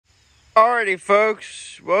Alrighty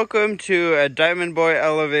folks, welcome to a Diamond Boy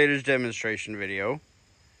Elevators demonstration video.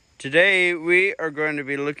 Today we are going to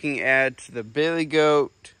be looking at the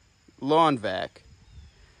Billygoat lawn vac.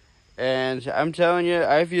 And I'm telling you,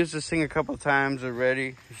 I've used this thing a couple times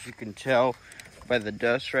already, as you can tell by the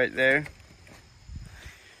dust right there.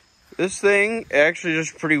 This thing actually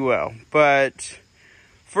does pretty well, but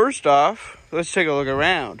first off, let's take a look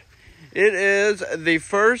around. It is the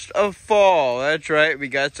first of fall. That's right, we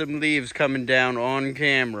got some leaves coming down on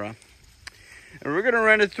camera. And we're gonna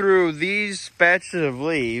run it through these batches of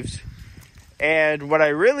leaves. And what I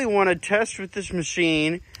really wanna test with this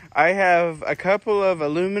machine, I have a couple of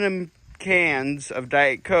aluminum cans of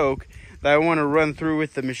Diet Coke that I wanna run through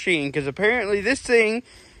with the machine, because apparently this thing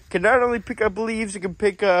can not only pick up leaves, it can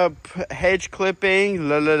pick up hedge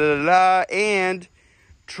clipping, and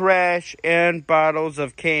trash and bottles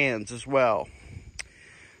of cans as well.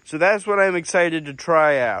 So that's what I'm excited to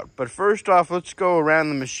try out. But first off, let's go around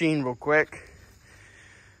the machine real quick.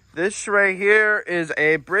 This right here is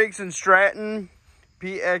a Briggs & Stratton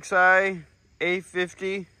PXI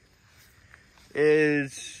A50.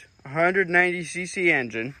 Is 190cc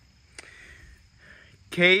engine.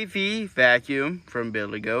 KV vacuum from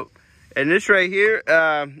Billygoat. And this right here,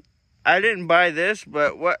 I didn't buy this,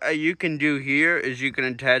 but what you can do here is you can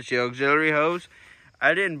attach the auxiliary hose.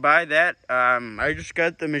 I didn't buy that. I just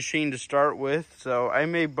got the machine to start with, so I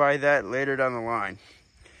may buy that later down the line.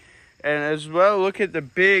 And as well, look at the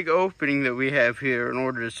big opening that we have here in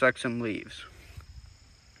order to suck some leaves.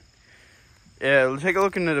 Yeah, let's take a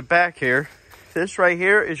look into the back here. This right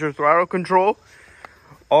here is your throttle control.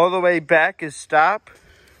 All the way back is stop.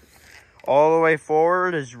 All the way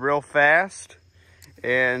forward is real fast.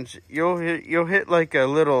 And you'll hit like a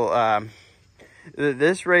little,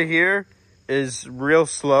 this right here is real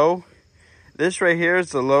slow. This right here is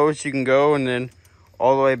the lowest you can go, and then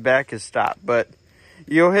all the way back is stop. But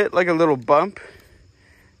you'll hit like a little bump.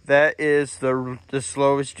 That is the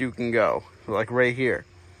slowest you can go, like right here.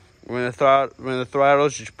 When the throttle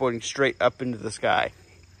is just pointing straight up into the sky.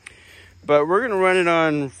 But we're gonna run it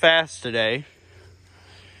on fast today.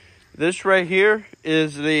 This right here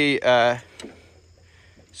is the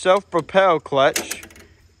self-propelled clutch.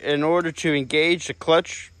 In order to engage the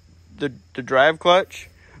clutch, the drive clutch,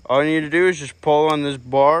 all you need to do is just pull on this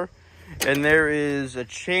bar, and there is a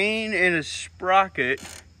chain and a sprocket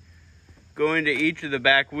going to each of the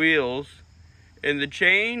back wheels, and the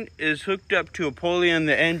chain is hooked up to a pulley on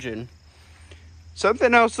the engine.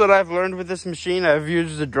 Something else that I've learned with this machine, I've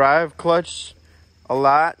used the drive clutch a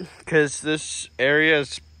lot because this area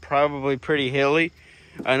is probably pretty hilly.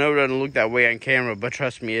 I know it doesn't look that way on camera, but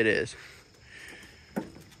trust me, it is.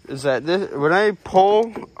 Is that this, when I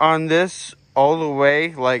pull on this all the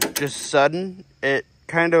way, like just sudden, it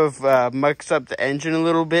kind of mucks up the engine a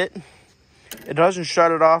little bit. It doesn't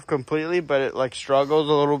shut it off completely, but it like struggles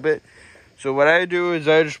a little bit. So what I do is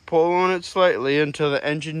I just pull on it slightly until the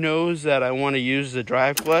engine knows that I want to use the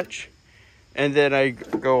drive clutch, and then I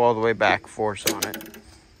go all the way back, force on it.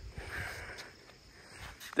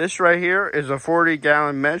 This right here is a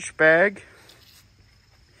 40-gallon mesh bag.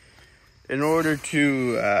 In order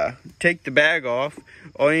to take the bag off,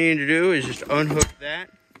 all you need to do is just unhook that.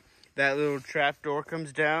 That little trap door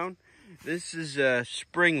comes down. This is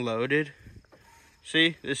spring loaded.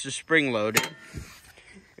 See, this is spring loaded.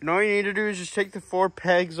 And all you need to do is just take the 4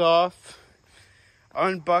 pegs off,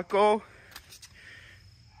 unbuckle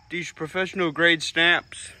these professional grade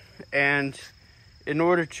snaps, and in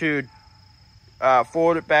order to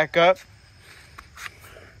fold it back up,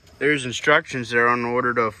 there's instructions there on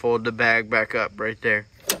order to fold the bag back up right there.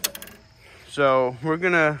 So we're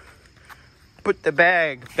gonna put the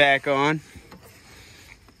bag back on.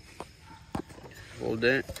 Hold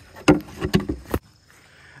it.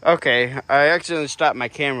 Okay, I accidentally stopped my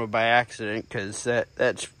camera by accident because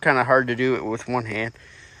that's kind of hard to do it with one hand.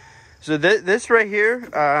 So this right here,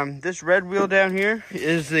 this red wheel down here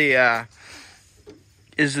is the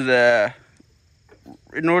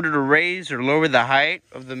in order to raise or lower the height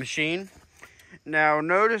of the machine. Now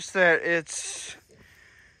notice that it's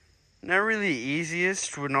not really the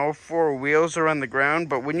easiest when all 4 wheels are on the ground,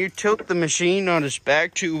 but when you tilt the machine on its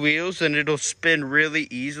back 2 wheels, then it'll spin really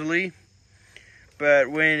easily.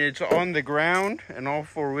 But when it's on the ground and all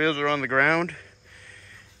 4 wheels are on the ground,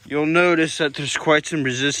 you'll notice that there's quite some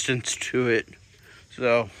resistance to it.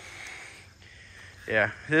 So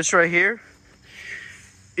yeah, this right here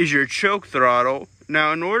is your choke throttle.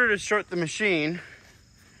 Now, in order to start the machine,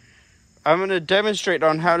 I'm going to demonstrate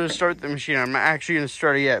on how to start the machine. I'm not actually going to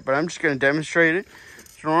start it yet, but I'm just going to demonstrate it.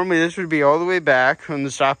 So normally this would be all the way back from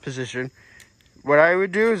the stop position. What I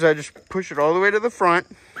would do is I just push it all the way to the front,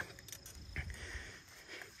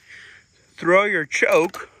 throw your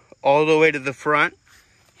choke all the way to the front.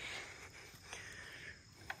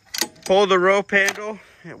 Pull the rope handle.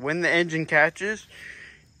 When the engine catches,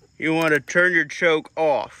 you want to turn your choke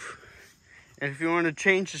off. And if you want to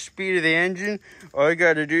change the speed of the engine, all you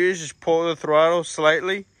got to do is just pull the throttle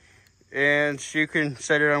slightly, and you can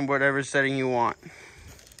set it on whatever setting you want.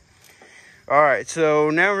 All right, so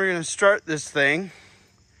now we're going to start this thing.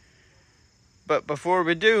 But before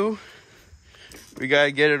we do, we got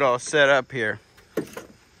to get it all set up here.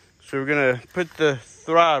 So we're going to put the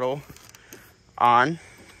throttle on.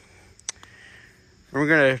 We're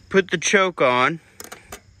going to put the choke on.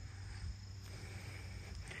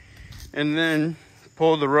 And then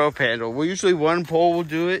pull the rope handle. Well, usually one pull will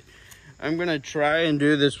do it. I'm going to try and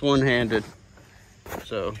do this one-handed.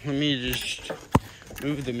 So let me just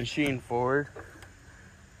move the machine forward.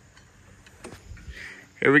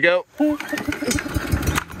 Here we go.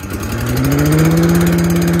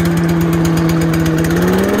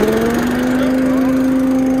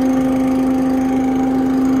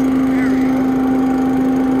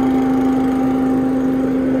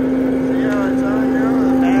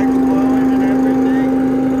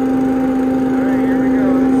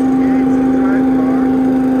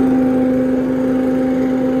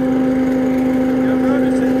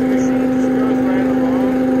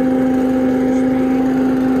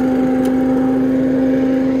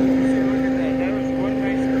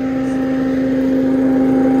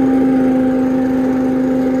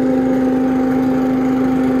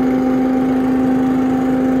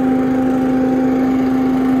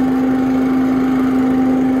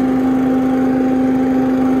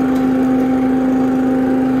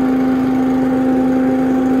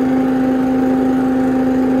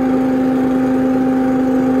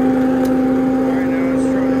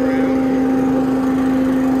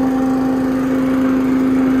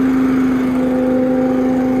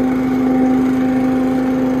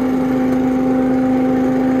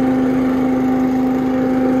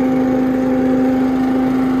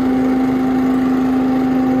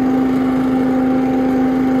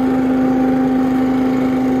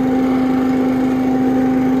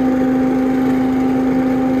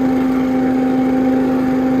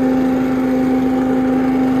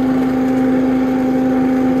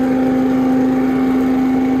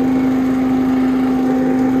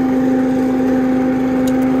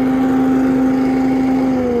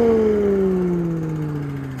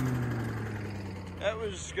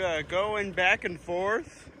 Going back and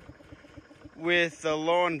forth with the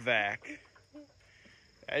lawn vac.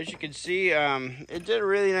 As you can see, it did a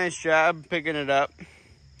really nice job picking it up.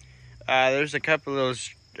 There's a couple of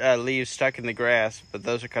those leaves stuck in the grass, but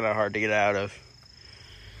those are kind of hard to get out of.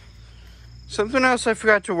 Something else I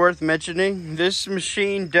forgot to worth mentioning, this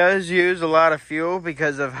machine does use a lot of fuel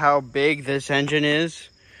because of how big this engine is.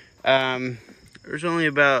 There's only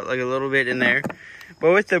about like a little bit in there.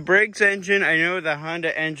 But with the Briggs engine, I know the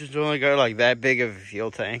Honda engines only got like that big of a fuel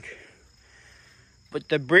tank. But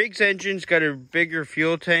the Briggs engine's got a bigger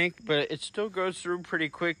fuel tank, but it still goes through pretty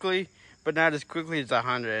quickly, but not as quickly as the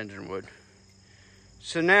Honda engine would.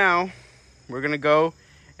 So now, we're gonna go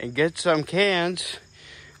and get some cans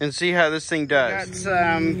and see how this thing does. Got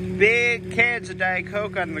some big cans of Diet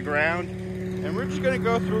Coke on the ground, and we're just gonna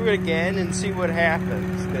go through it again and see what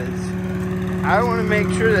happens, because I want to make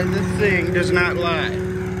sure that this thing does not lie.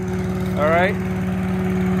 All right?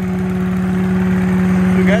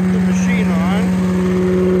 We got the machine on.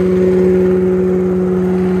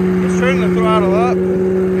 Let's turn the throttle up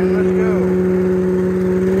and let's go.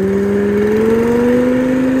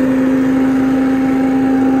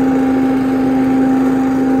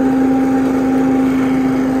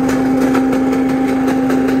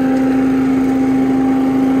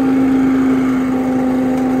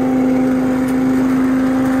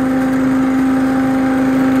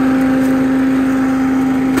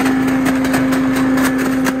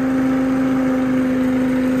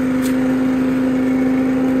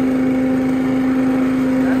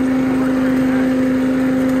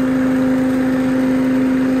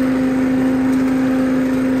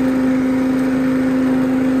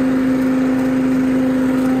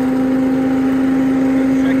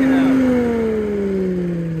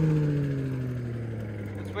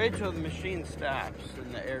 Wait till the machine stops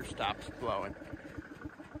and the air stops blowing.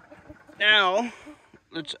 Now,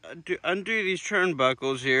 let's undo these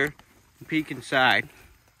turnbuckles here and peek inside.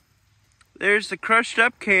 There's the crushed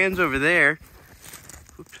up cans over there.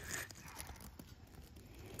 Oops.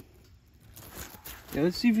 Now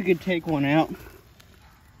let's see if we can take one out.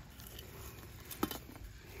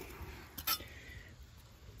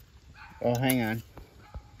 Oh, hang on.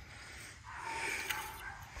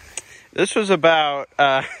 This was about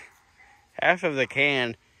half of the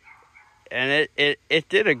can, and it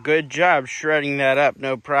did a good job shredding that up,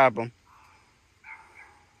 no problem.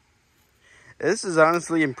 This is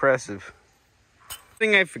honestly impressive.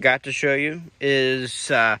 Thing I forgot to show you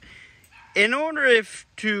is in order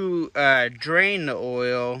to drain the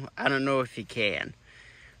oil, I don't know if you can,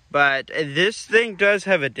 but this thing does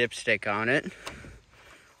have a dipstick on it.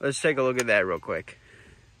 Let's take a look at that real quick.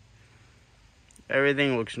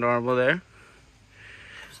 Everything looks normal there.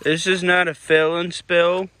 This is not a fill and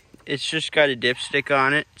spill. It's just got a dipstick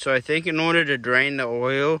on it. So I think in order to drain the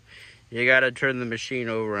oil, you gotta turn the machine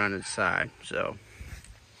over on its side. So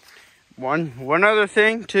one other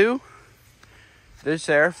thing too, this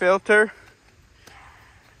air filter.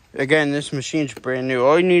 Again, this machine's brand new.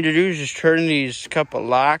 All you need to do is just turn these couple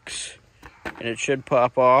locks and it should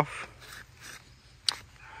pop off.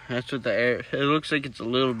 That's what the air, it looks like it's a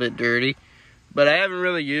little bit dirty, but I haven't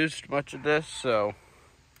really used much of this, so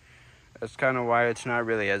that's kind of why it's not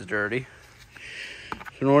really as dirty. So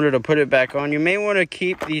in order to put it back on, you may want to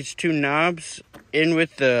keep these two knobs in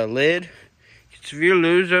with the lid. If you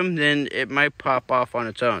lose them, then it might pop off on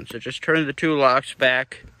its own. So just turn the two locks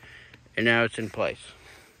back, and now it's in place.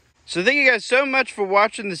 So thank you guys so much for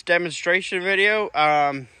watching this demonstration video.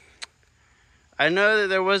 I know that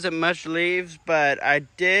there wasn't much leaves, but I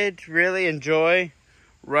did really enjoy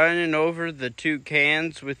running over the two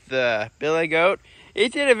cans with the Billygoat.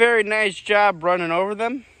 It did a very nice job running over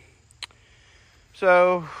them.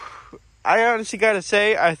 So I honestly gotta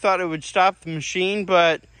say, I thought it would stop the machine,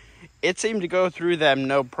 but it seemed to go through them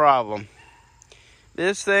no problem.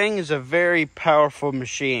 This thing is a very powerful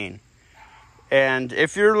machine. And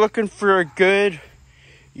if you're looking for a good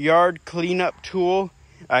yard cleanup tool,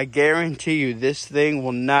 I guarantee you this thing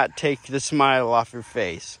will not take the smile off your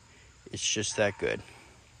face. It's just that good.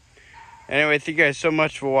 Anyway, thank you guys so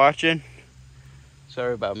much for watching.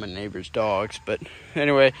 Sorry about my neighbor's dogs, but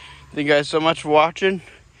anyway, thank you guys so much for watching.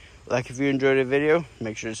 Like if you enjoyed the video,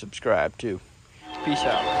 make sure to subscribe too. Peace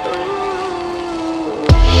out.